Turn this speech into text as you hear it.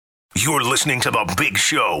You're listening to The Big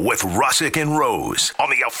Show with Russick and Rose on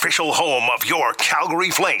the official home of your Calgary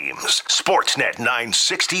Flames, Sportsnet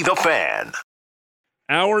 960 The Fan.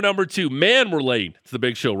 Hour number 2. Man, we're late. It's The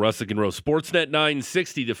Big Show, Russick and Rose. Sportsnet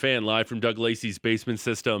 960 The Fan, live from Doug Lacey's Basement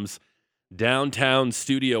Systems downtown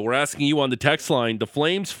studio. We're asking you on the text line, the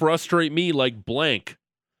Flames frustrate me like blank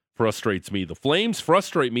frustrates me. The Flames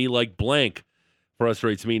frustrate me like blank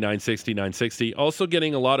frustrates me, 960. Also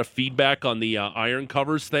getting a lot of feedback on the iron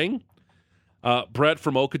covers thing. Brett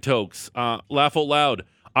from Okotoks, laugh out loud.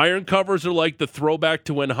 Iron covers are like the throwback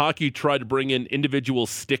to when hockey tried to bring in individual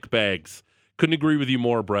stick bags. Couldn't agree with you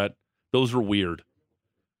more, Brett. Those were weird.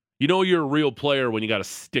 You know you're a real player when you got a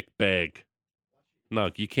stick bag.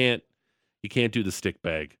 No, you can't do the stick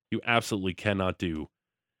bag. You absolutely cannot do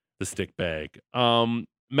the stick bag.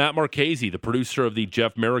 Matt Marchese, the producer of the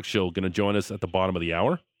Jeff Merrick Show, going to join us at the bottom of the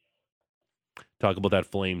hour. Talk about that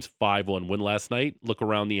Flames 5-1 win last night. Look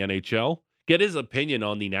around the NHL. Get his opinion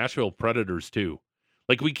on the Nashville Predators, too.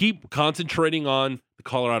 Like, we keep concentrating on the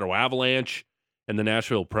Colorado Avalanche and the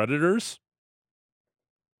Nashville Predators.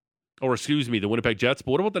 Or, excuse me, the Winnipeg Jets.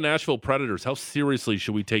 But what about the Nashville Predators? How seriously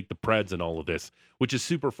should we take the Preds in all of this? Which is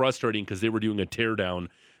super frustrating because they were doing a teardown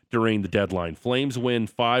during the deadline. Flames win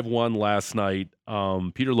 5-1 last night.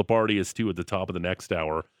 Peter Labardi is, too, at the top of the next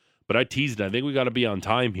hour. But I teased it. I think we got to be on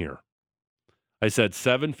time here. I said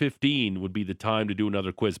 7:15 would be the time to do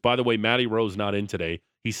another quiz. By the way, Matty Rose not in today.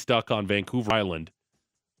 He's stuck on Vancouver Island.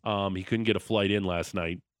 He couldn't get a flight in last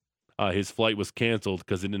night. His flight was canceled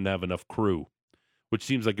because it didn't have enough crew, which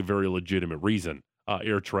seems like a very legitimate reason.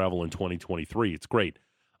 Air travel in 2023. It's great.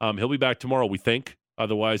 He'll be back tomorrow, we think.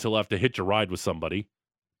 Otherwise, he'll have to hitch a ride with somebody.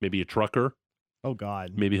 Maybe a trucker. Oh,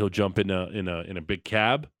 God. Maybe he'll jump in a big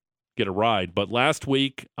cab, get a ride. But last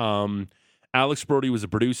week, Alex Brody was a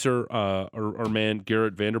producer. Our man,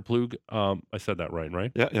 Garrett Vanderplug. I said that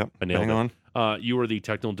right? Yeah. I nailed it. You were the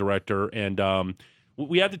technical director. And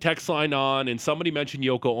we had the text line on, and somebody mentioned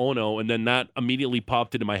Yoko Ono, and then that immediately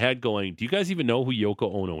popped into my head going, do you guys even know who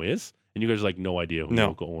Yoko Ono is? And you guys are like, no idea who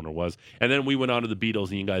Yoko Ono was. And then we went on to the Beatles,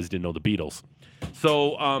 and you guys didn't know the Beatles.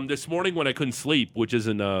 So this morning when I couldn't sleep, which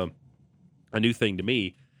isn't a new thing to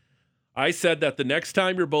me, I said that the next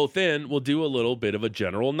time you're both in, we'll do a little bit of a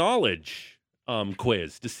general knowledge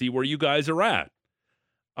quiz to see where you guys are at.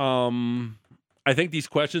 I think these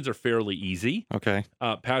questions are fairly easy. Okay.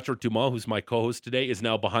 Patrick Dumont, who's my co-host today, is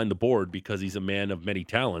now behind the board because he's a man of many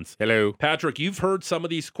talents. Hello. Patrick, you've heard some of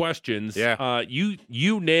these questions. Yeah.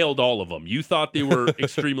 You nailed all of them. You thought they were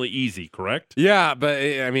extremely easy, correct? Yeah, but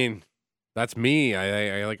I mean, that's me.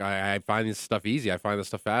 I find this stuff easy. I find this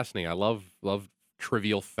stuff fascinating. I love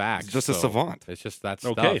trivial facts. Just a savant. It's just that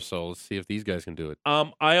Okay. stuff. So let's see if these guys can do it.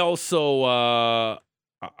 I also I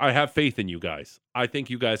have faith in you guys. I think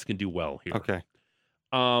you guys can do well here. Okay.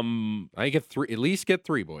 I get three. At least get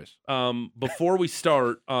three, boys. Before we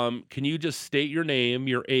start, can you just state your name,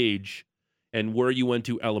 your age, and where you went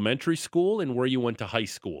to elementary school and where you went to high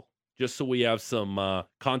school, just so we have some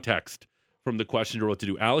context from the question you're about to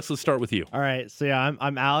do. Alex, let's start with you. All right. So, yeah,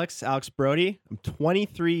 I'm Alex Brody. I'm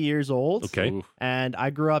 23 years old. Okay. Oof. And I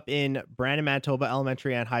grew up in Brandon, Manitoba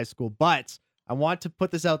Elementary and high school. But I want to put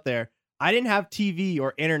this out there. I didn't have TV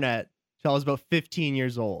or internet till I was about 15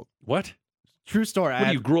 years old. What? True story.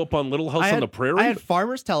 You grew up on Little House on the Prairie? I had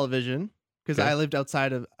farmers television because Okay. I lived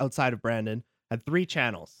outside of Brandon. Had 3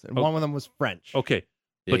 channels, and one of them was French. Okay.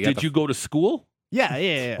 Yeah, But you got did you go to school?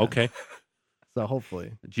 Yeah. Okay. So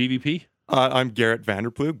hopefully. GVP? I'm Garrett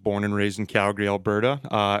Vanderplug, born and raised in Calgary, Alberta.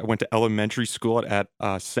 I went to elementary school at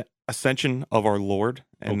Ascension of Our Lord,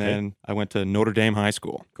 and then I went to Notre Dame High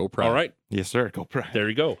School. Go proud. Uh, All right. Yes, sir. Go Pride. There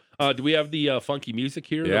you go. Do we have the funky music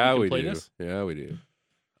here? Yeah, that we we can play do. This? Yeah, we do.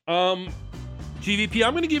 GVP,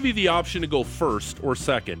 I'm going to give you the option to go first or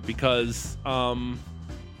second because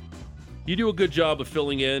you do a good job of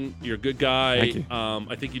filling in. You're a good guy. Thank you.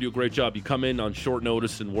 I think you do a great job. You come in on short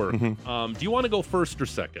notice and work. Mm-hmm. Do you want to go first or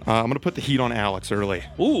second? I'm going to put the heat on Alex early.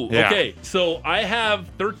 Ooh, Yeah. okay. So I have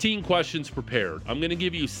 13 questions prepared. I'm going to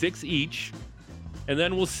give you 6 each, and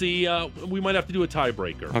then we'll see. We might have to do a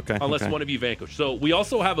tiebreaker. Okay, Unless okay. one of you vanquish. So we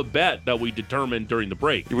also have a bet that we determined during the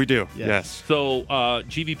break. We do. Yes. Yes. So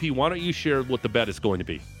GVP, why don't you share what the bet is going to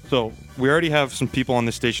be? So we already have some people on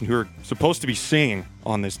this station who are supposed to be singing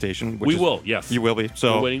on this station. We will, yes. You will be. We're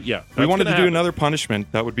So waiting- yeah, we that's wanted to gonna do happen. another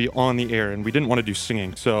punishment that would be on the air, and we didn't want to do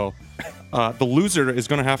singing. So the loser is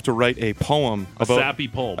going to have to write a poem A about sappy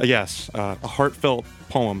poem. a heartfelt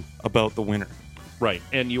poem about the winner. Right.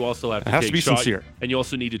 And you also have to It has take to be shots. sincere. And you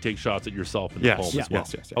also need to take shots at yourself in the Yes, poem yes, as well.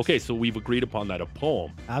 yes. Okay, so we've agreed upon that, a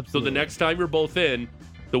poem. Absolutely. So the next time you're both in,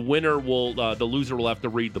 the winner will, the loser will have to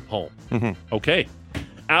read the poem. Mhm. Okay.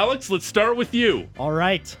 Alex, let's start with you. All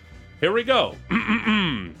right. Here we go.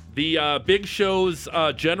 The Big Show's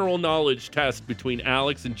general knowledge test between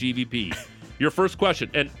Alex and GVP. Your first question,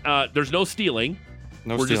 and there's no stealing.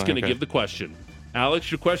 We're just going to give the question. Alex,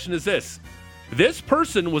 your question is this. This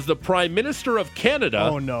person was the Prime Minister of Canada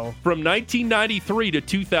from 1993 to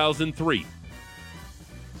 2003.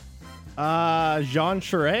 Jean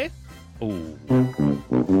Charest? Oh, that's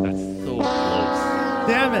so close.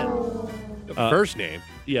 Damn it. The first name.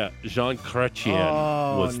 Yeah, Jean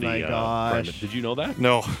Chrétien was the my gosh. Did you know that?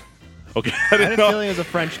 No. Okay. I had a feeling it was a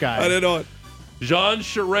French guy. I didn't know it. Jean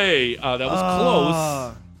Charest, that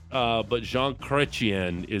was close, but Jean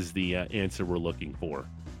Chrétien is the answer we're looking for.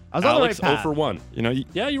 I was on the Alex, right path. 0 for 1. You know,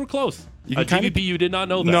 Yeah, you were close. You can kinda- GVP, you did not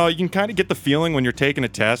know that. no, you can kind of get the feeling when you're taking a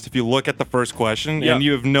test if you look at the first question Yeah. and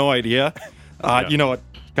you have no idea. Yeah. You know, it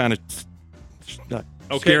kind of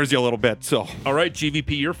scares you a little bit. So All right,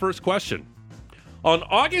 GVP, your first question. On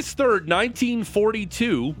August 3rd,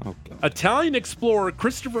 1942, Italian explorer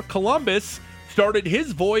Christopher Columbus started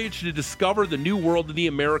his voyage to discover the New World of the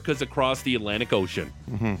Americas across the Atlantic Ocean.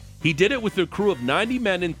 Mm-hmm. He did it with a crew of 90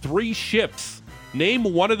 men and 3 ships. Name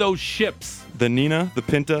one of those ships. the Nina, the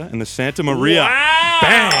Pinta, and the Santa Maria. Wow!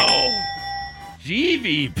 Bang!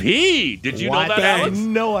 GVP! Did you know What? that, I had Alex?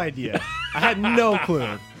 no idea. I had no clue.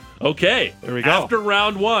 Okay. There we go. After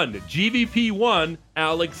round 1, GVP 1,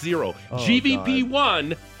 Alex 0. Oh, GVP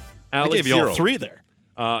 1, I Alex gave you 0. all 3 there.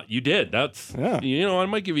 You did. That's I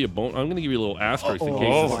might give you a bone. I'm going to give you a little asterisk in case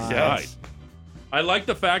Oh, this is yes. right. I like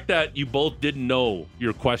the fact that you both didn't know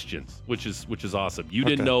your questions, which is awesome. You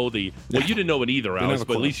didn't know you didn't know it either, Didn't Alex, have a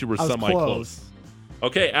but at clue. least you were I was semi-close. close.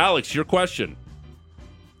 Okay, Alex, your question.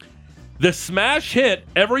 The smash hit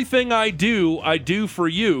 "Everything I Do for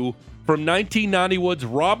You" from 1991's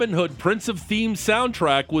Robin Hood Prince of Thieves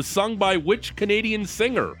soundtrack was sung by which Canadian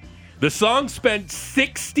singer? The song spent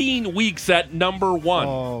 16 weeks at number 1.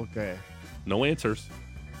 Oh, okay. No answers.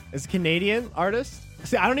 Is Canadian artist?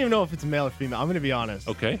 See, I don't even know if it's male or female. I'm going to be honest.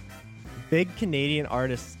 Okay. Big Canadian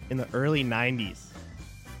artist in the early 90s.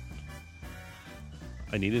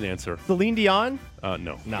 I need an answer. Celine Dion? No.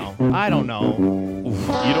 No. I don't know.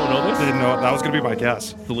 You don't know this? Didn't know. That was going to be my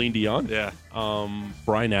guess. Celine Dion? Yeah.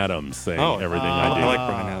 Brian Adams saying everything I I do. like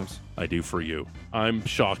Brian Adams. I do for you. I'm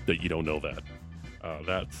shocked that you don't know that.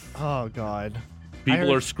 That's Oh, God.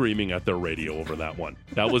 people are screaming at their radio over that one.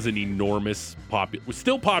 That was an enormous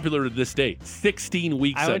still popular to this day. 16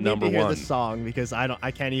 weeks I at would need number to hear 1. the song because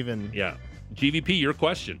I can't even. Yeah. GVP, your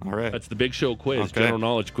question. All right. That's the Big Show quiz, Okay. general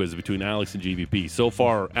knowledge quiz between Alex and GVP. So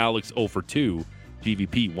far, Alex 0 for 2,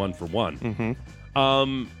 GVP 1 for 1.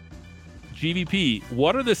 Mm-hmm. GVP,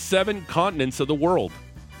 what are the 7 continents of the world?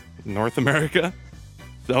 North America,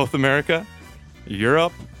 South America,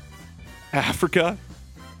 Europe, Africa,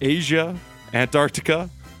 Asia, Antarctica,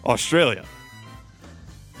 Australia.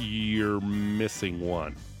 You're missing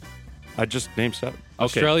one. I just named 7. Okay.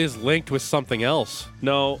 Australia's linked with something else.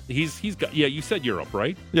 No, he's got. Yeah, you said Europe,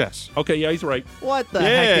 right? Yes. Okay, yeah, he's right. What the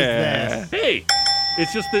heck is this? Hey,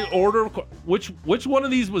 it's just the order. Which one of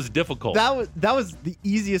these was difficult? That was the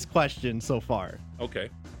easiest question so far. Okay.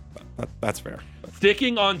 That's fair.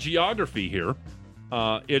 Sticking on geography here,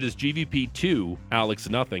 it is GVP 2, Alex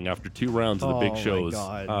nothing after 2 rounds of the Big Oh, my Show's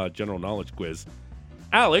God. general knowledge quiz.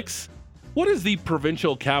 Alex, what is the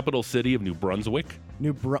provincial capital city of New Brunswick?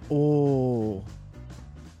 Oh,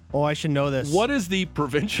 I should know this. What is the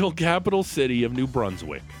provincial capital city of New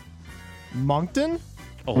Brunswick? Moncton?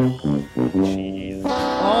 Oh, jeez.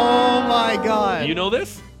 Oh my God. You know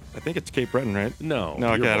this? I think it's Cape Breton, right? No. No,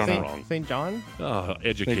 okay, you're I don't both know. wrong. St. John?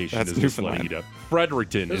 Education That's is just letting Newfoundland. you down.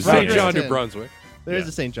 Fredericton There's is St. Fredericton. John, New Brunswick. There's Yeah.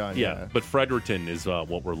 a St. John. Yeah, but Fredericton is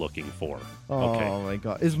what we're looking for. Oh Okay. my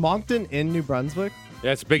God. Is Moncton in New Brunswick?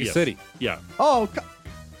 Yeah, it's the biggest Yes. city. Yeah. Oh,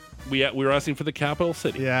 We were asking for the capital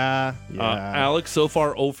city. yeah. Alex, so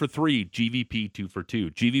far 0 for 3. GVP 2 for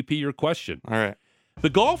 2. GVP, your question. All right. The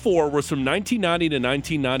Gulf War was from 1990 to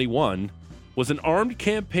 1991. Was an armed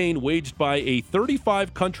campaign waged by a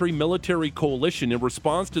 35-country military coalition in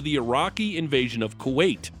response to the Iraqi invasion of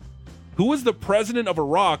Kuwait. Who was the president of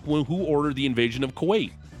Iraq who ordered the invasion of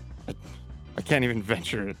Kuwait? I can't even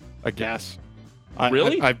venture a guess.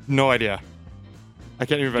 Really? I have no idea. I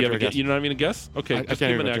can't even Do you, venture a guess. you don't have any guess? Okay, I just can't give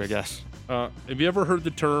even an venture a X. guess. Have you ever heard the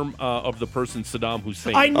term of the person Saddam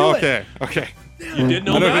Hussein? I knew it. Okay. Okay. You did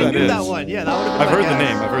know I know that? who I that knew is. that one. Yeah, that would have been I've my heard the guess.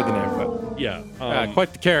 name. I've heard the name. But Yeah.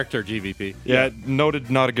 Quite the character, GVP. yeah, noted.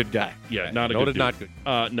 Not a good guy. Yeah, not a Noted good not dude.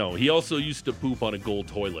 good. No, he also used to poop on a gold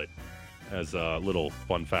toilet, as a little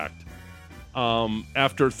fun fact.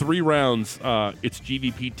 After 3 rounds, it's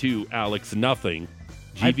GVP 2, Alex nothing.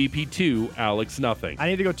 GVP 2, Alex nothing. I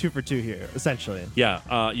need to go 2 for 2 here, essentially.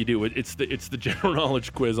 Yeah, you do. It's the general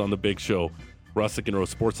knowledge quiz on the Big Show, Russick and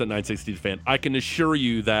Rose, Sportsnet 960 The Fan. I can assure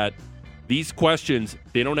you that these questions,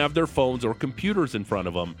 they don't have their phones or computers in front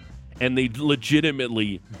of them, and they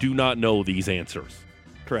legitimately do not know these answers.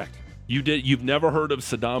 Correct. You've never heard of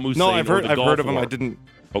Saddam Hussein? No, I've heard of him. War? I didn't.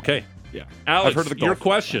 Okay, Yeah, Alex, I've heard of the Gulf your War.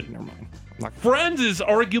 question. Never mind. I'm not- Friends is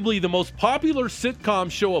arguably the most popular sitcom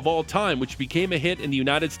show of all time, which became a hit in the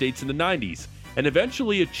United States in the 90s and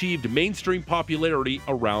eventually achieved mainstream popularity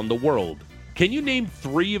around the world. Can you name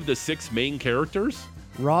 3 of the 6 main characters?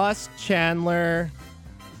 Ross, Chandler,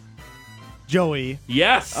 Joey.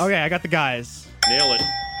 Yes. Okay, I got the guys. Nail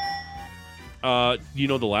it. You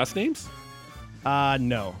know the last names?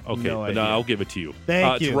 No. Okay, No then idea. I'll give it to you.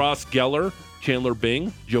 Thank It's you. Ross Geller, Chandler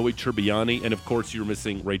Bing, Joey Tribbiani, and of course you're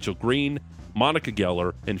missing Rachel Green, Monica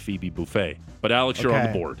Geller, and Phoebe Buffay. But Alex, you're on the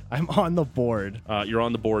Okay, board. I'm on the board. You're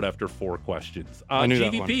on the board after 4 questions. I knew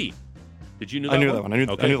that GVP. Did you know that I knew one? that one. I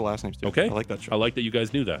knew Okay. the last names too. Okay. I like that show. I like that you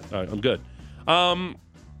guys knew that. All right, I'm good.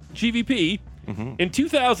 GVP. Mm-hmm. In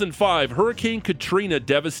 2005, Hurricane Katrina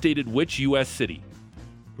devastated which U.S. city?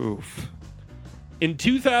 Oof. In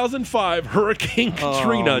 2005, Hurricane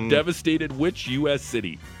Katrina devastated which U.S.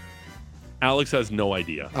 city? Alex has no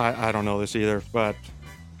idea. I don't know this either, but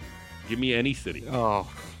Give me any city. oh,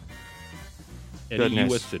 Any goodness.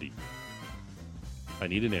 U.S. city. I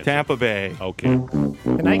need an answer. Tampa Bay. Okay.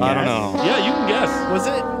 Can I guess? I don't know. Yeah, you can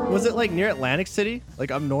guess. Was it like near Atlantic City?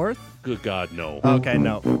 Like up north? Good God, no. Okay,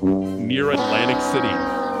 no. Near Atlantic City.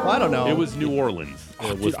 Well, I don't know. It was New Orleans.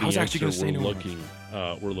 Oh, It dude, I the was actually answer gonna say we're New looking.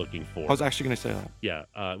 We're looking for. I was actually going to say that.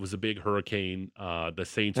 Yeah, it was a big hurricane. The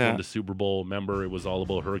Saints Yeah. won the Super Bowl. Remember, it was all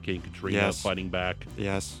about Hurricane Katrina Yes. fighting back.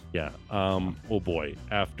 Yes. Yeah. Oh boy.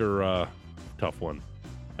 After tough one.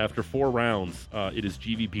 After 4 rounds, it is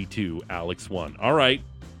GVP 2. Alex 1. All right,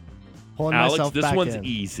 Pulling Alex. myself This back one's in.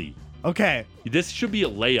 easy. Okay. This should be a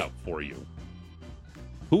layup for you.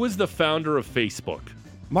 Who is the founder of Facebook?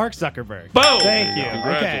 Mark Zuckerberg. Boom! Thank you.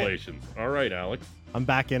 Congratulations. All right, Alex. I'm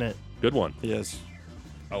back in it. Good one. Yes.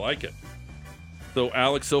 I like it. So,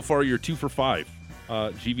 Alex, so far you're 2 for 5.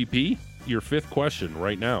 GVP, your 5th question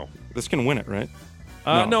right now. This can win it, right?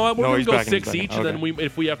 No, we're going to he's go back in, 6 he's back in. each, and then Okay.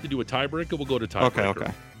 if we have to do a tiebreaker, we'll go to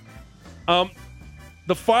tiebreaker. Okay.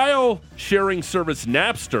 The file sharing service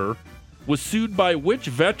Napster was sued by which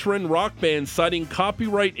veteran rock band citing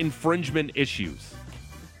copyright infringement issues?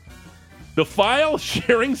 The file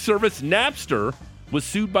sharing service Napster was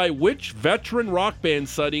sued by which veteran rock band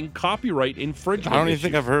citing copyright infringement I don't even issues?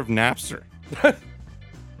 think I've heard of Napster.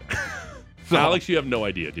 Alex, you have no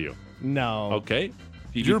idea, do you? No. Okay.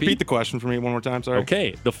 Could you GVP? repeat the question for me one more time? Sorry.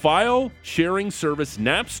 Okay. The file sharing service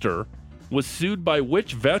Napster was sued by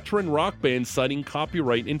which veteran rock band citing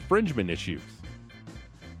copyright infringement issues?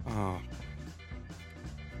 Oh.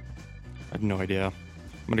 I have no idea.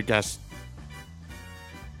 I'm going to guess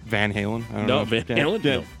Van Halen. I don't No, know. Van Yeah. Halen?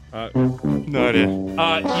 Yeah. No. No idea.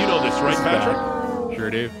 You know this, right, Patrick? Sure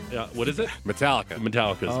do. What is it? Metallica.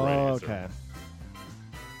 Metallica's the right Oh, answer. okay.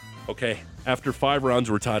 Okay. After 5 rounds,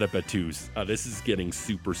 we're tied up at 2s. This is getting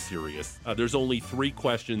super serious. There's only 3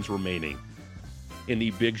 questions remaining in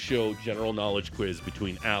the Big Show general knowledge quiz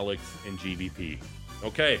between Alex and GVP.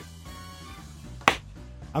 Okay.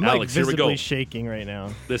 I'm Alex, here like we go. visibly shaking right now.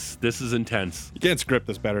 This is intense. You can't script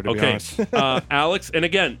this better, to be Okay. honest. Alex, and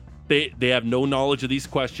again, they have no knowledge of these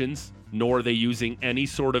questions, nor are they using any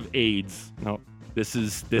sort of aids. No. This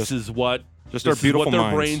is Just what Just this our is beautiful what their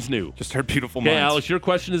minds. brains knew. Just our beautiful Okay, minds. Alex, your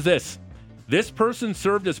question is this. This person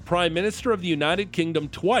served as Prime Minister of the United Kingdom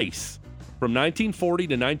twice, from 1940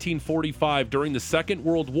 to 1945 during the Second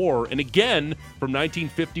World War, and again from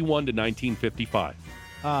 1951 to 1955.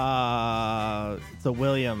 It's a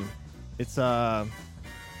William. It's a.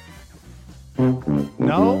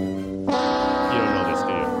 No? You don't know this,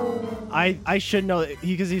 do you? I should know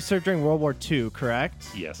because he served during World War II, correct?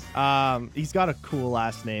 Yes. He's got a cool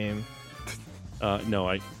last name.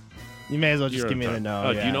 No, You may as well just you're give me on the top.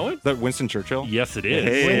 no. Do you know it? Is that Winston Churchill? Yes, it is.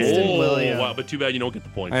 Hey. Winston Oh, William. wow, but too bad you don't get the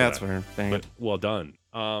point. Yeah, for that's that. fair. Dang But it. well done.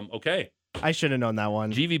 Okay. I should have known that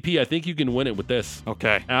one. GVP, I think you can win it with this.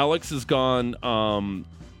 Okay. Alex has gone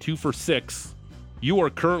 2 for 6. You are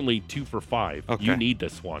currently 2 for 5. Okay. You need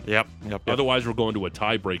this one. Yep. Yep. Otherwise, we're going to a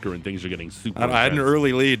tiebreaker and things are getting super I had an intense.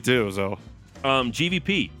 early lead too, so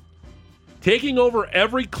GVP. Taking over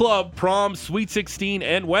every club, prom, Sweet 16,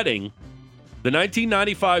 and wedding, the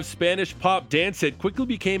 1995 Spanish pop dance hit quickly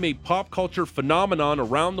became a pop culture phenomenon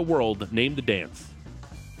around the world. Name the dance.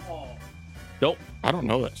 Nope. I don't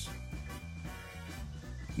know this.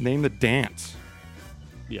 Name the dance.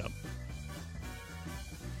 Yeah.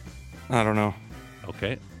 I don't know.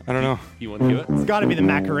 Okay. I don't know. You want to give it? It's got to be the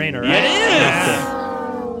Macarena, right?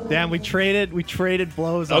 Yeah, it is. Damn, we traded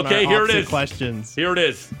blows on Okay, our here it opposite is. questions. Here it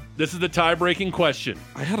is. This is the tie-breaking question.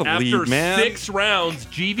 I had a After lead, man. 6 rounds,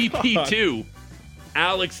 GVP 2,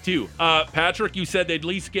 Alex 2. Patrick, you said they'd at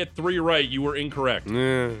least get 3 right. You were incorrect.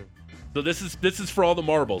 So this is for all the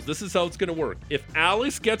marbles. This is how it's going to work. If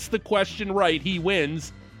Alex gets the question right, he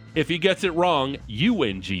wins. If he gets it wrong, you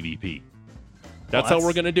win GVP. That's how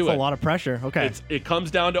we're going to do it. A lot of pressure. Okay. It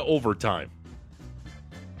comes down to overtime.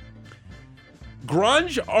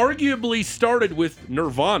 Grunge arguably started with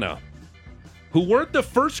Nirvana, who weren't the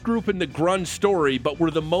first group in the grunge story, but were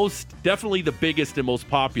definitely the biggest and most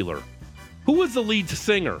popular. Who was the lead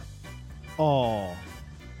singer? Oh.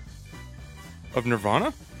 Of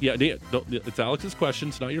Nirvana? Yeah, it's Alex's question.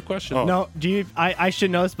 It's not your question. Oh. No, I should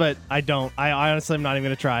know this, but I don't. I honestly am not even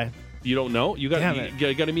going to try. You don't know? You got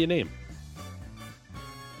to give me a name.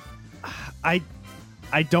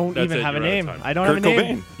 I don't That's even it, have a you're out of name. time. I don't Kurt have a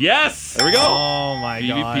name. Cobain. Yes! There we go. Oh my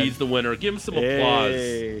god. GVP's the winner. Give him some applause.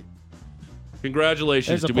 Hey.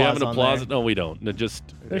 Congratulations. There's Do we have an applause on applause? there. No, we don't. No, just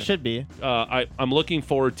There should be. I'm looking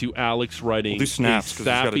forward to Alex writing We'll do snaps because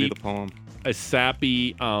it's got to be the poem. a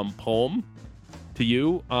sappy poem to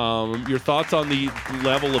you. Your thoughts on the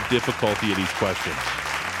level of difficulty of these questions?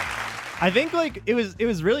 I think like it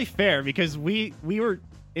was really fair because we were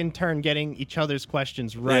in turn getting each other's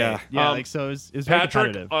questions right. Yeah. Like so it was very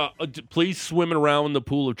Patrick, competitive. please swim around in the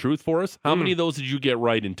pool of truth for us. How many of those did you get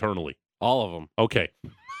right internally? All of them. Okay.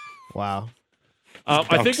 Wow.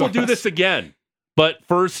 I think we'll do this again. But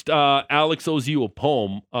first, Alex owes you a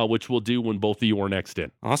poem, which we'll do when both of you are next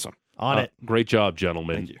in. Awesome. On it. Great job,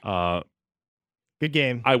 gentlemen. Thank you. Good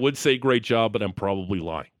game. I would say great job, but I'm probably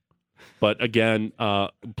lying. But again,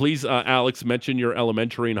 please, Alex, mention your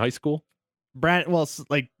elementary and high school. Brandon,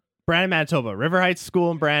 Manitoba, River Heights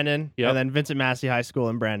School in Brandon, Yep. and then Vincent Massey High School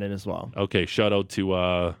in Brandon as well. Okay, shout out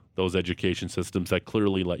to those education systems that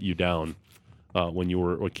clearly let you down when you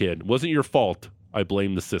were a kid. Wasn't your fault. I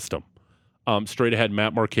blame the system. Straight ahead,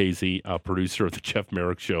 Matt Marchese, producer of the Jeff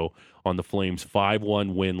Merrick Show on the Flames'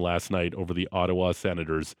 5-1 win last night over the Ottawa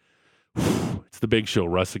Senators. It's the big show,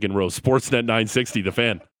 Russick and Rose. Sportsnet 960, The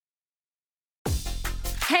Fan.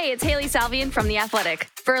 Hey, it's Haley Salvian from The Athletic.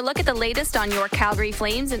 For a look at the latest on your Calgary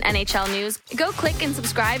Flames and NHL news, go click and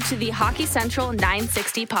subscribe to the Hockey Central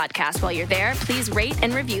 960 podcast. While you're there, please rate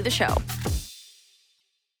and review the show.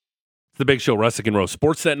 It's the big show, Russick and Rose.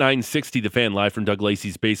 Sportsnet 960, The Fan, live from Doug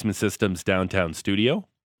Lacey's Basement Systems downtown studio.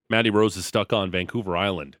 Matty Rose is stuck on Vancouver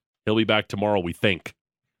Island. He'll be back tomorrow, we think.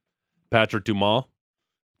 Patrick Dumas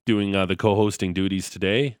doing the co-hosting duties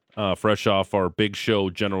today, fresh off our big show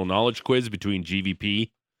general knowledge quiz between GVP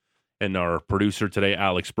and our producer today,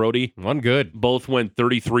 Alex Brody. One good. Both went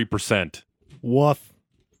 33%. Woof.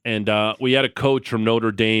 And we had a coach from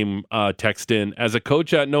Notre Dame text in. As a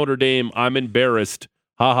coach at Notre Dame, I'm embarrassed.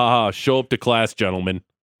 Ha ha ha. Show up to class, gentlemen.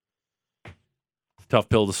 Tough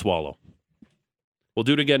pill to swallow. We'll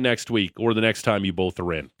do it again next week or the next time you both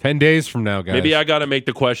are in. 10 days from now, guys. Maybe I got to make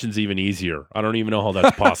the questions even easier. I don't even know how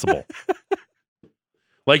that's possible.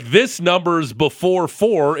 Like this number's before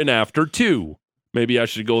 4 and after 2. Maybe I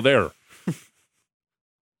should go there.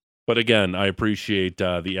 But again, I appreciate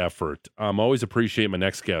the effort. Always appreciate my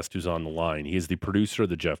next guest who's on the line. He is the producer of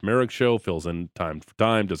the Jeff Merrick Show, fills in time for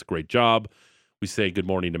time, does a great job. We say good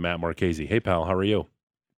morning to Matt Marchese. Hey, pal, how are you?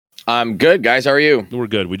 I'm good, guys. How are you? We're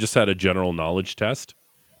good. We just had a general knowledge test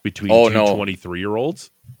between two no.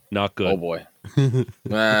 23-year-olds. Not good. Oh, boy.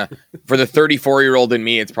 For the 34-year-old in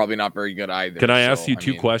me, it's probably not very good either. Can I ask you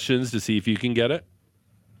two questions to see if you can get it?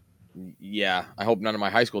 Yeah. I hope none of my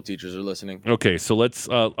high school teachers are listening. Okay, so let's.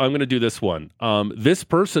 I'm going to do this one. This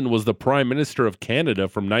person was the Prime Minister of Canada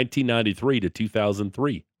from 1993 to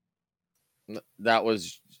 2003. That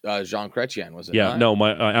was Jean Chrétien, was it? Yeah, not? no,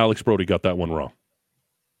 my Alex Brody got that one wrong.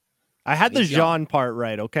 I had the He's young. Jean part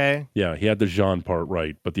right, okay? Yeah, he had the Jean part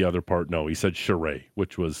right, but the other part, no. He said Charest,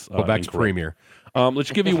 which was Go back to incorrect. Premier. Let's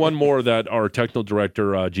give you one more that our technical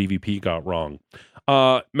director, GVP, got wrong.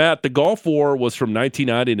 Matt, the Gulf War was from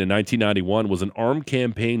 1990 to 1991, was an armed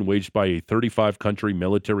campaign waged by a 35-country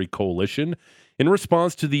military coalition in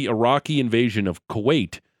response to the Iraqi invasion of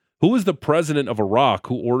Kuwait. Who was the president of Iraq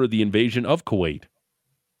who ordered the invasion of Kuwait?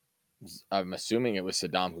 I'm assuming it was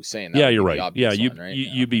Saddam Hussein. Yeah, you're right. Yeah,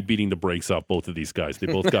 you'd be beating the brakes off both of these guys. They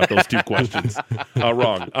both got those two questions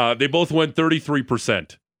wrong. They both went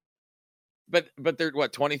 33%. But they're,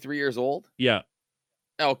 23 years old? Yeah.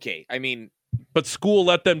 Okay. I mean, but school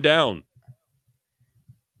let them down.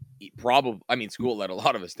 School let a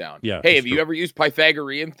lot of us down. Yeah. Hey, have you ever used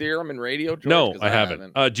Pythagorean theorem in radio, George? No, I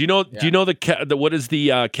haven't. Do you know? Yeah. Do you know what is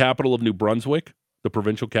the capital of New Brunswick? the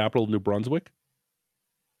provincial capital of New Brunswick?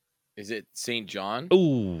 Is it St. John?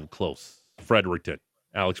 Oh, close. Fredericton.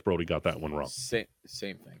 Alex Brody got that one wrong. Same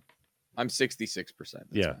thing. I'm 66%.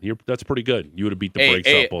 Yeah, that's pretty good. You would have beat the Hey, brakes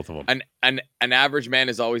hey, off both of them. An average man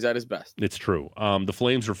is always at his best. It's true. The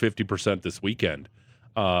Flames are 50% this weekend.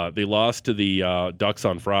 They lost to the Ducks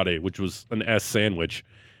on Friday, which was an S sandwich,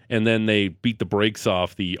 and then they beat the brakes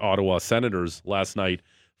off the Ottawa Senators last night,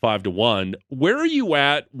 5-1. Where are you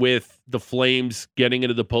at with the Flames getting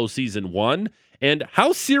into the postseason? One, and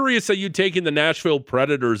how serious are you taking the Nashville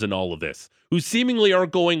Predators in all of this, who seemingly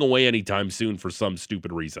aren't going away anytime soon for some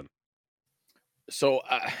stupid reason? So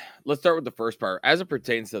let's start with the first part. As it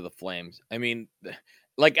pertains to the Flames, I mean,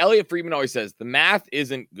 like Elliot Friedman always says, the math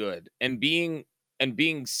isn't good, and being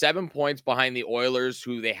 7 points behind the Oilers,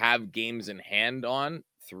 who they have games in hand on.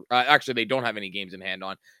 Actually, they don't have any games in hand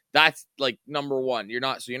on. That's like number one. You're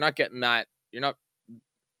not getting that. You're not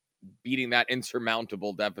beating that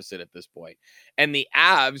insurmountable deficit at this point. And the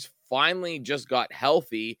Avs finally just got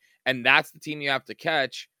healthy, and that's the team you have to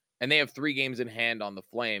catch. And they have 3 games in hand on the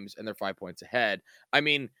Flames, and they're 5 points ahead. I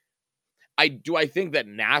mean, I think that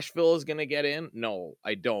Nashville is going to get in? No,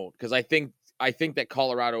 I don't, because I think that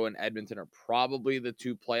Colorado and Edmonton are probably the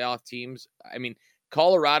 2 playoff teams. I mean,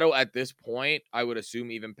 Colorado at this point, I would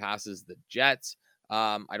assume even passes the Jets.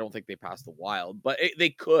 I don't think they pass the Wild, but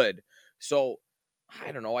they could. So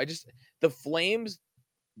I don't know. The Flames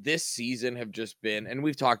this season have just been, and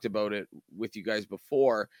we've talked about it with you guys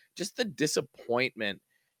before, just the disappointment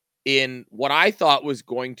in what I thought was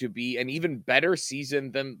going to be an even better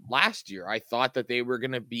season than last year. I thought that they were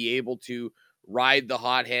going to be able to ride the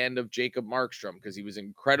hot hand of Jacob Markstrom because he was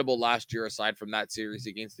incredible last year, aside from that series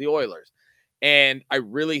against the Oilers. And I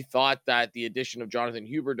really thought that the addition of Jonathan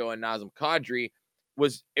Huberdeau and Nazem Kadri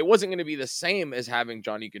wasn't going to be the same as having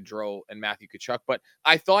Johnny Gaudreau and Matthew Tkachuk, but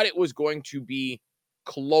I thought it was going to be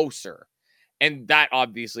closer. And that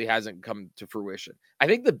obviously hasn't come to fruition. I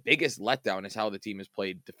think the biggest letdown is how the team has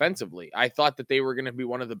played defensively. I thought that they were going to be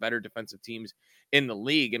one of the better defensive teams in the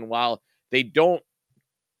league. And while they're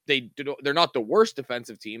not the worst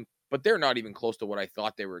defensive team, but they're not even close to what I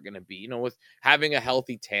thought they were going to be. You know, with having a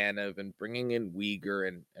healthy Tanev and bringing in Weegar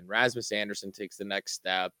and Rasmus Anderson takes the next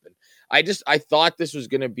step. And I thought this was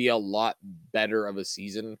going to be a lot better of a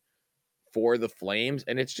season for the Flames.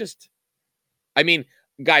 And it's just, I mean,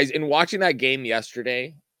 guys, in watching that game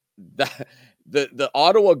yesterday, the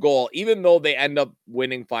Ottawa goal, even though they end up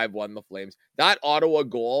winning 5-1, the Flames, that Ottawa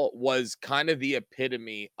goal was kind of the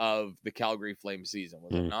epitome of the Calgary Flames season,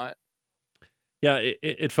 was it not? Yeah,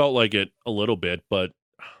 it felt like it a little bit, but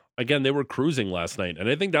again, they were cruising last night. And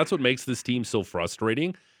I think that's what makes this team so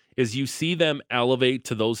frustrating is you see them elevate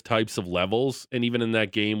to those types of levels. And even in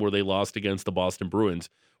that game where they lost against the Boston Bruins,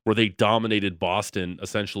 where they dominated Boston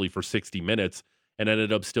essentially for 60 minutes and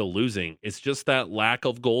ended up still losing. It's just that lack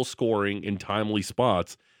of goal scoring in timely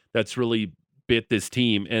spots that's really bit this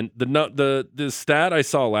team. And the stat I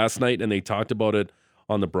saw last night, and they talked about it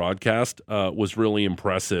on the broadcast, was really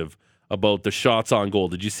impressive about the shots on goal.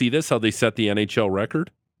 Did you see this, how they set the NHL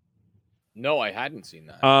record? No, I hadn't seen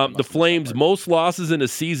that. The Flames' most losses in a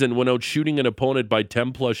season went out shooting an opponent by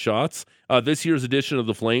 10-plus shots. This year's edition of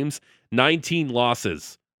the Flames, 19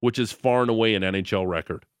 losses, which is far and away an NHL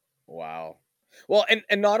record. Wow. Well,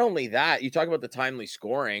 and not only that, you talk about the timely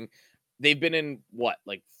scoring. They've been in,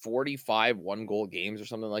 45 one-goal games or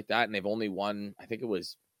something like that, and they've only won, I think it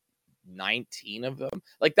was 19 of them.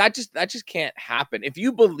 Like, that just can't happen. If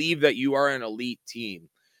you believe that you are an elite team,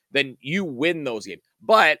 then you win those games.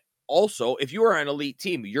 But also, if you are an elite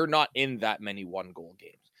team, you're not in that many one-goal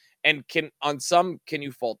games. And can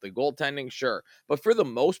you fault the goaltending? Sure. But for the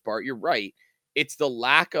most part, you're right. It's the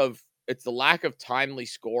lack of timely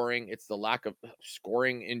scoring. It's the lack of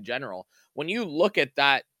scoring in general. When you look at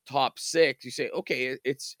that top 6, you say, okay,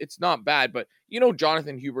 it's not bad, but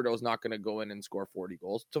Jonathan Huberdeau is not going to go in and score 40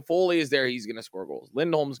 goals. Toffoli is there. He's going to score goals.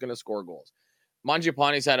 Lindholm's going to score goals.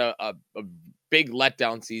 Mangiapane's had a big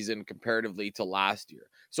letdown season comparatively to last year.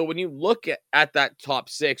 So when you look at that top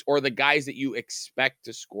 6 or the guys that you expect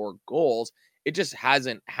to score goals, it just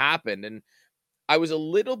hasn't happened. And I was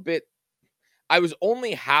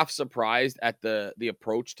only half surprised at the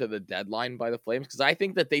approach to the deadline by the Flames, because I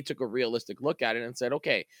think that they took a realistic look at it and said,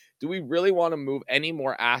 okay, do we really want to move any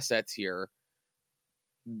more assets here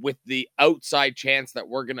with the outside chance that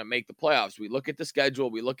we're going to make the playoffs? We look at the schedule.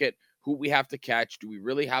 We look at who we have to catch. Do we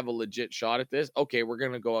really have a legit shot at this? Okay, we're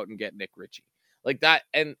going to go out and get Nick Ritchie. Like that,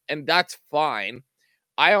 and that's fine.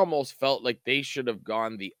 I almost felt like they should have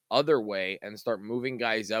gone the other way and start moving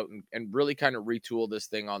guys out and really kind of retool this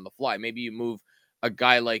thing on the fly. Maybe you move a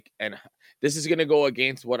guy like, and this is going to go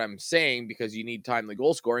against what I'm saying because you need timely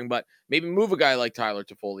goal scoring, but maybe move a guy like Tyler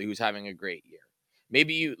Toffoli, who's having a great year.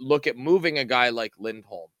 Maybe you look at moving a guy like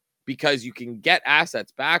Lindholm because you can get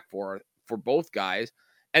assets back for both guys,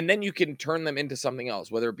 and then you can turn them into something else,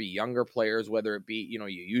 whether it be younger players, whether it be, you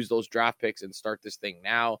use those draft picks and start this thing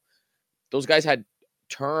now. Those guys had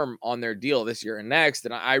term on their deal this year and next,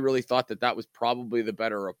 and I really thought that was probably the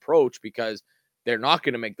better approach because they're not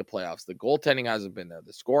going to make the playoffs. The goaltending hasn't been there.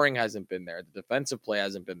 The scoring hasn't been there. The defensive play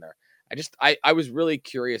hasn't been there. I was really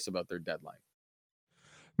curious about their deadline.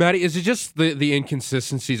 Matty, is it just the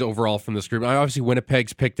inconsistencies overall from this group? Obviously,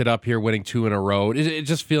 Winnipeg's picked it up here, winning 2 in a row. It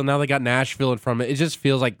just feels now they got Nashville in front of it. It just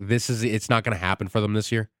feels like it's not going to happen for them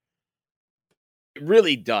this year. It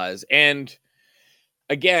really does. And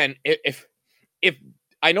again, if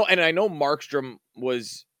I know Markstrom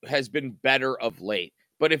has been better of late,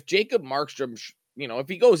 but if Jacob Markstrom, if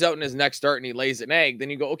he goes out in his next start and he lays an egg, then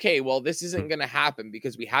you go, okay, well, this isn't going to happen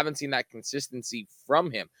because we haven't seen that consistency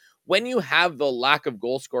from him. When you have the lack of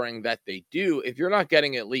goal scoring that they do, if you're not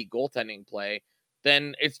getting elite goaltending play,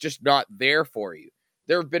 then it's just not there for you.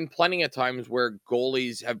 There have been plenty of times where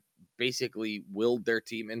goalies have basically willed their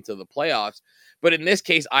team into the playoffs. But in this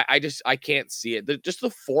case, I can't see it. Just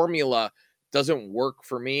the formula doesn't work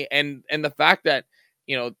for me. And the fact that,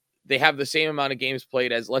 they have the same amount of games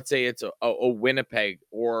played as, let's say it's a Winnipeg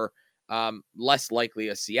or less likely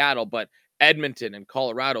a Seattle, but Edmonton and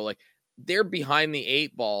Colorado, like they're behind the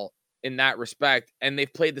 8 ball in that respect, and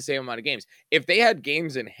they've played the same amount of games. If they had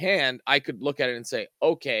games in hand, I could look at it and say,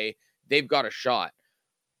 okay, they've got a shot,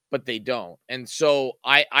 but they don't. And so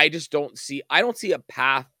I don't see a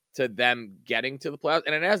path to them getting to the playoffs.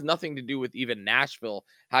 And it has nothing to do with even Nashville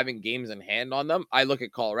having games in hand on them. I look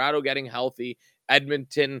at Colorado getting healthy,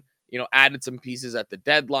 Edmonton, added some pieces at the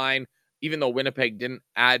deadline. Even though Winnipeg didn't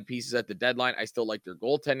add pieces at the deadline, I still like their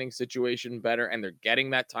goaltending situation better, and they're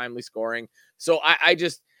getting that timely scoring. So I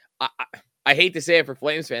hate to say it for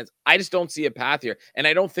Flames fans, I just don't see a path here, and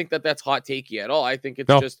I don't think that that's hot takey at all. I think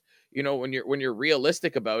it's just when you're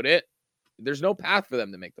realistic about it, there's no path for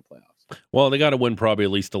them to make the playoffs. Well, they got to win probably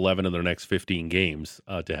at least 11 of their next 15 games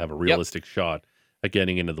to have a realistic shot at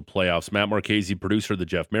getting into the playoffs. Matt Marchese, producer of the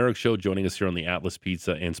Jeff Merrick Show, joining us here on the Atlas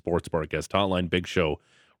Pizza and Sports Bar guest hotline. Big Show,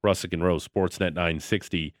 Russick and Rose, Sportsnet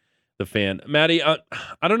 960, The Fan. Maddie, I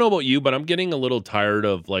don't know about you, but I'm getting a little tired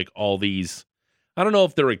of like all these, I don't know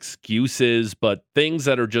if they're excuses, but things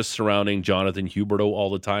that are just surrounding Jonathan Huberdeau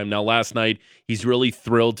all the time. Now, last night, he's really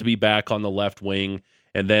thrilled to be back on the left wing,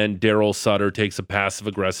 and then Daryl Sutter takes a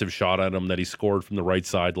passive-aggressive shot at him that he scored from the right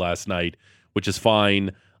side last night, which is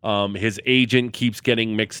fine. His agent keeps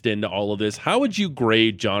getting mixed into all of this. How would you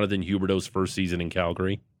grade Jonathan Huberdeau's first season in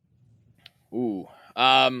Calgary? Ooh.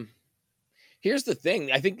 Here's the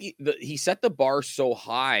thing. I think he set the bar so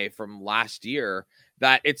high from last year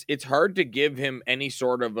that it's hard to give him any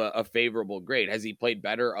sort of a favorable grade. Has he played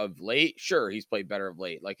better of late? Sure, he's played better of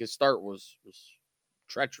late. Like his start was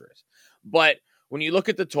treacherous. But when you look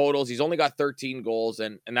at the totals, he's only got 13 goals,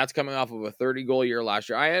 and that's coming off of a 30-goal year last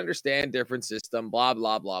year. I understand different system, blah,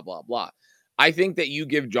 blah, blah, blah, blah. I think that you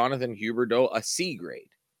give Jonathan Huberdeau a C grade,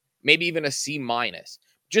 maybe even a C minus,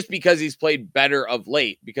 just because he's played better of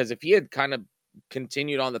late. Because if he had kind of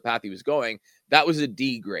continued on the path he was going, that was a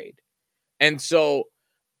D grade. And so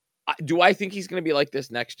do I think he's going to be like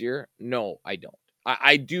this next year? No, I don't.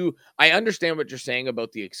 I do. I understand what you're saying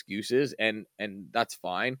about the excuses, and that's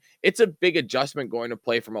fine. It's a big adjustment going to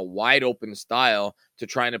play from a wide open style to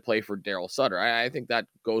trying to play for Daryl Sutter. I think that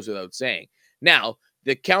goes without saying. Now,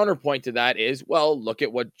 the counterpoint to that is, well, look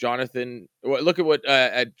at what Johnny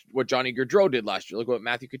Gaudreau did last year. Look at what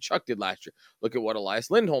Matthew Tkachuk did last year. Look at what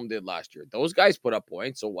Elias Lindholm did last year. Those guys put up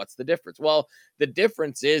points. So what's the difference? Well, the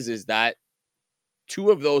difference is that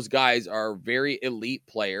two of those guys are very elite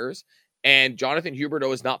players. And Jonathan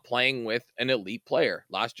Huberdeau is not playing with an elite player.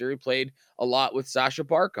 Last year, he played a lot with Sasha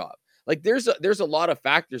Barkov. Like there's a lot of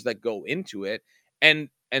factors that go into it, and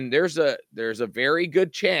there's a very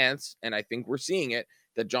good chance, and I think we're seeing it,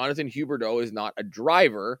 that Jonathan Huberdeau is not a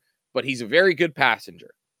driver, but he's a very good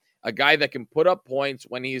passenger, a guy that can put up points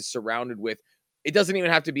when he is surrounded with. It doesn't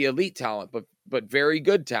even have to be elite talent, but very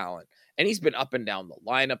good talent. And he's been up and down the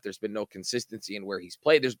lineup. There's been no consistency in where he's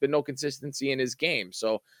played. There's been no consistency in his game.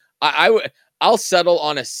 So I'll settle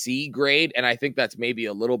on a C grade, and I think that's maybe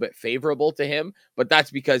a little bit favorable to him, but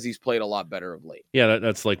that's because he's played a lot better of late. Yeah,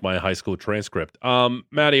 that's like my high school transcript.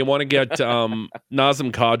 Maddie, I want to get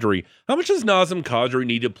Nazem Kadri. How much does Nazem Kadri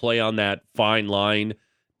need to play on that fine line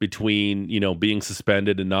between, being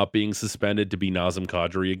suspended and not being suspended to be Nazem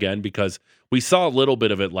Kadri again, because we saw a little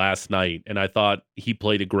bit of it last night and I thought he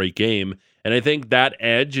played a great game. And I think that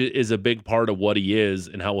edge is a big part of what he is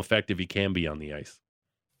and how effective he can be on the ice.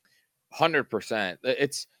 100%.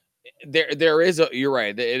 It's there is you're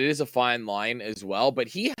right. It is a fine line as well, but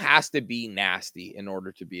he has to be nasty in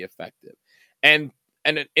order to be effective. And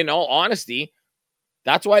in all honesty,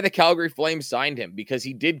 that's why the Calgary Flames signed him, because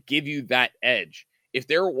he did give you that edge. If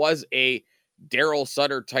there was a Daryl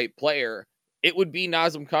Sutter type player, it would be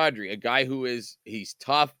Nazem Kadri, a guy he's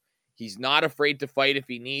tough. He's not afraid to fight if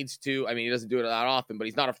he needs to. I mean, he doesn't do it that often, but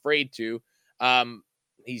he's not afraid to.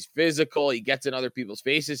 He's physical. He gets in other people's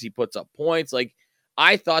faces. He puts up points. Like,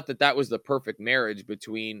 I thought that was the perfect marriage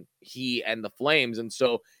between he and the Flames. And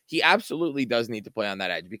so he absolutely does need to play on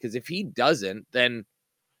that edge, because if he doesn't, then,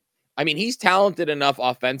 I mean, he's talented enough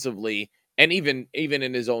offensively and even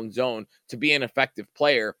in his own zone to be an effective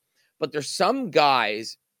player. But there's some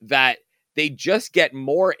guys that they just get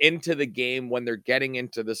more into the game when they're getting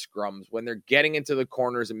into the scrums, when they're getting into the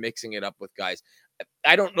corners and mixing it up with guys.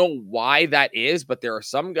 I don't know why that is, but there are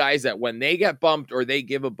some guys that when they get bumped or they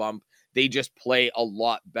give a bump, they just play a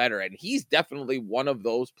lot better. And he's definitely one of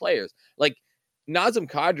those players. Like, Nazem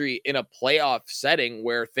Kadri in a playoff setting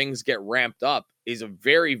where things get ramped up is a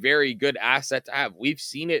very, very good asset to have. We've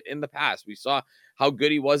seen it in the past. We saw how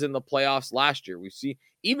good he was in the playoffs last year. We see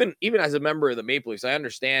even as a member of the Maple Leafs, I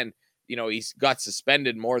understand, he's got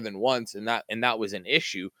suspended more than once, and that was an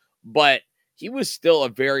issue, but he was still a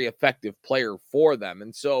very effective player for them.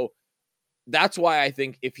 And so that's why I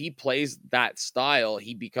think if he plays that style,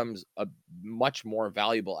 he becomes a much more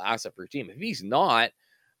valuable asset for your team. If he's not,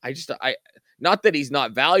 not that he's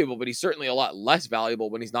not valuable, but he's certainly a lot less valuable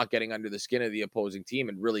when he's not getting under the skin of the opposing team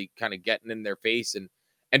and really kind of getting in their face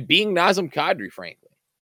and being Nazem Kadri, frankly.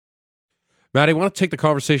 Matt, I want to take the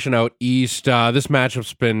conversation out east. This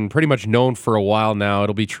matchup's been pretty much known for a while now.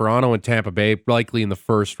 It'll be Toronto and Tampa Bay, likely in the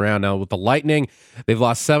first round. Now, with the Lightning, they've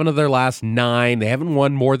lost 7 of their last 9. They haven't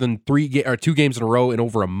won more than 2 games in a row in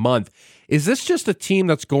over a month. Is this just a team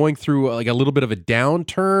that's going through like a little bit of a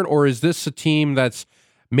downturn, or is this a team that's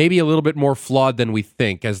maybe a little bit more flawed than we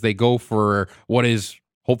think as they go for what is,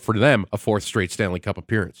 hope for them, a 4th straight Stanley Cup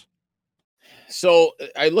appearance? So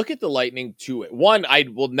I look at the Lightning too. One, I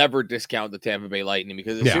will never discount the Tampa Bay Lightning,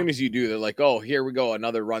 because as soon as you do, they're like, oh, here we go,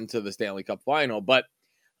 another run to the Stanley Cup final. But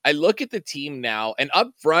I look at the team now, and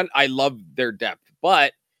up front, I love their depth.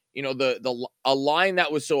 But, a line that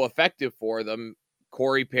was so effective for them,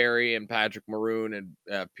 Corey Perry and Patrick Maroon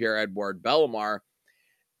and Pierre-Edouard Bellemare,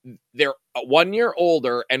 they're 1 year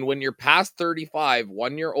older. And when you're past 35,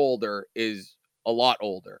 1 year older is a lot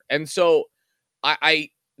older. And so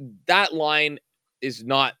that line is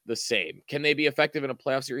not the same. Can they be effective in a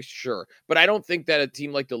playoff series? Sure. But I don't think that a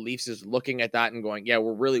team like the Leafs is looking at that and going, yeah,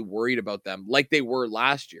 we're really worried about them like they were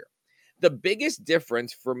last year. The biggest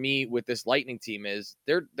difference for me with this Lightning team is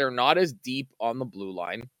they're not as deep on the blue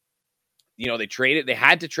line. They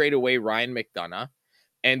had to trade away Ryan McDonough.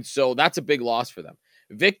 And so that's a big loss for them.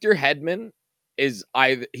 Victor Hedman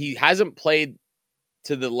he hasn't played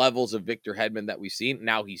to the levels of Victor Hedman that we've seen.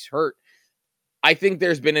 Now he's hurt. I think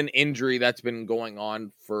there's been an injury that's been going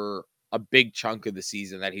on for a big chunk of the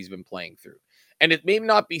season that he's been playing through. And it may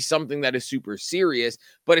not be something that is super serious,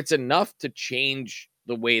 but it's enough to change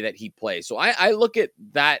the way that he plays. So I look at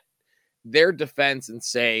their defense and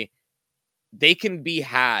say they can be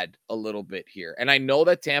had a little bit here. And I know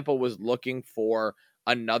that Tampa was looking for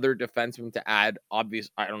another defenseman to add.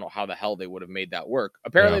 Obviously, I don't know how the hell they would have made that work.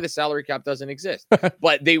 Apparently the salary cap doesn't exist,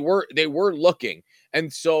 but they were looking.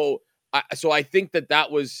 And so I think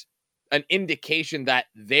that was an indication that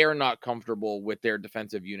they're not comfortable with their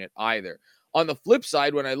defensive unit either. On the flip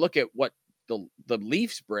side, when I look at what the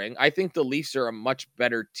Leafs bring, I think the Leafs are a much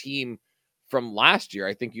better team from last year.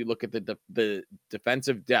 I think you look at the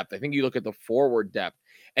defensive depth. I think you look at the forward depth,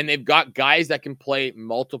 and they've got guys that can play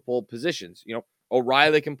multiple positions.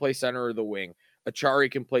 O'Reilly can play center of the wing.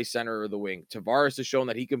 Achari can play center of the wing. Tavares has shown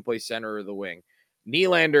that he can play center of the wing.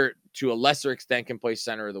 Nylander, to a lesser extent, can play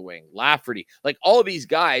center of the wing. Lafferty, like all these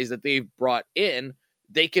guys that they've brought in,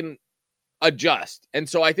 they can adjust. And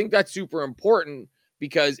so I think that's super important,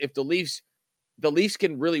 because if the Leafs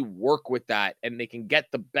can really work with that and they can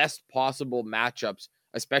get the best possible matchups,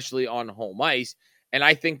 especially on home ice. And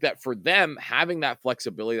I think that for them, having that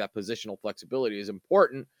flexibility, that positional flexibility is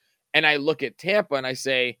important. And I look at Tampa and I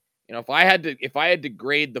say, if I had to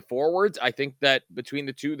grade the forwards, I think that between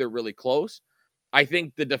the two, they're really close. I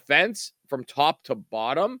think the defense from top to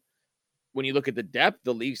bottom, when you look at the depth,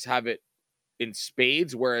 the Leafs have it in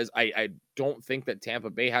spades, whereas I don't think that Tampa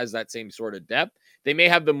Bay has that same sort of depth. They may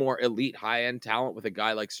have the more elite high-end talent with a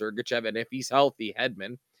guy like Sergachev, and if he's healthy,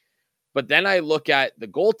 Hedman. But then I look at the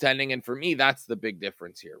goaltending, and for me, that's the big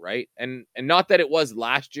difference here, right? And not that it was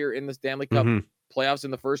last year in the Stanley Cup playoffs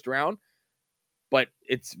in the first round, but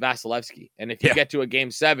it's Vasilevsky. And if you get to a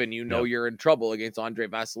game 7, you know you're in trouble against Andrei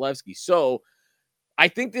Vasilevsky. So I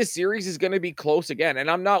think this series is going to be close again,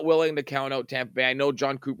 and I'm not willing to count out Tampa Bay. I know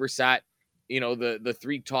John Cooper sat, the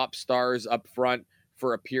 3 top stars up front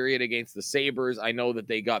for a period against the Sabres. I know that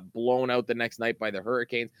they got blown out the next night by the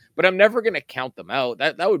Hurricanes, but I'm never going to count them out.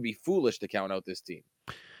 That would be foolish to count out this team.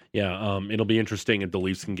 Yeah, it'll be interesting if the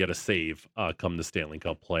Leafs can get a save come the Stanley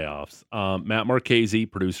Cup playoffs. Matt Marchese,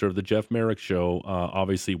 producer of the Jeff Merrick Show,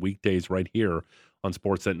 obviously weekdays right here on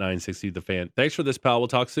Sportsnet 960 The Fan. Thanks for this, pal. We'll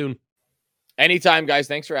talk soon. Anytime, guys.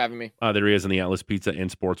 Thanks for having me. There he is in the Atlas Pizza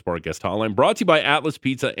and Sports Bar guest hotline. Brought to you by Atlas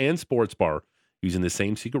Pizza and Sports Bar. Using the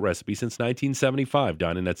same secret recipe since 1975.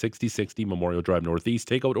 Dine in at 6060 Memorial Drive Northeast.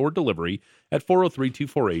 Takeout or delivery at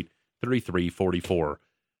 403-248-3344.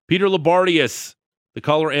 Peter Labardius, the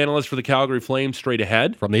color analyst for the Calgary Flames, straight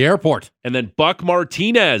ahead. From the airport. And then Buck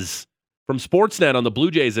Martinez from Sportsnet on the Blue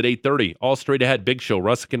Jays at 8:30. All straight ahead. Big Show,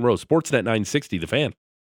 Russick and Rose. Sportsnet 960, The Fan.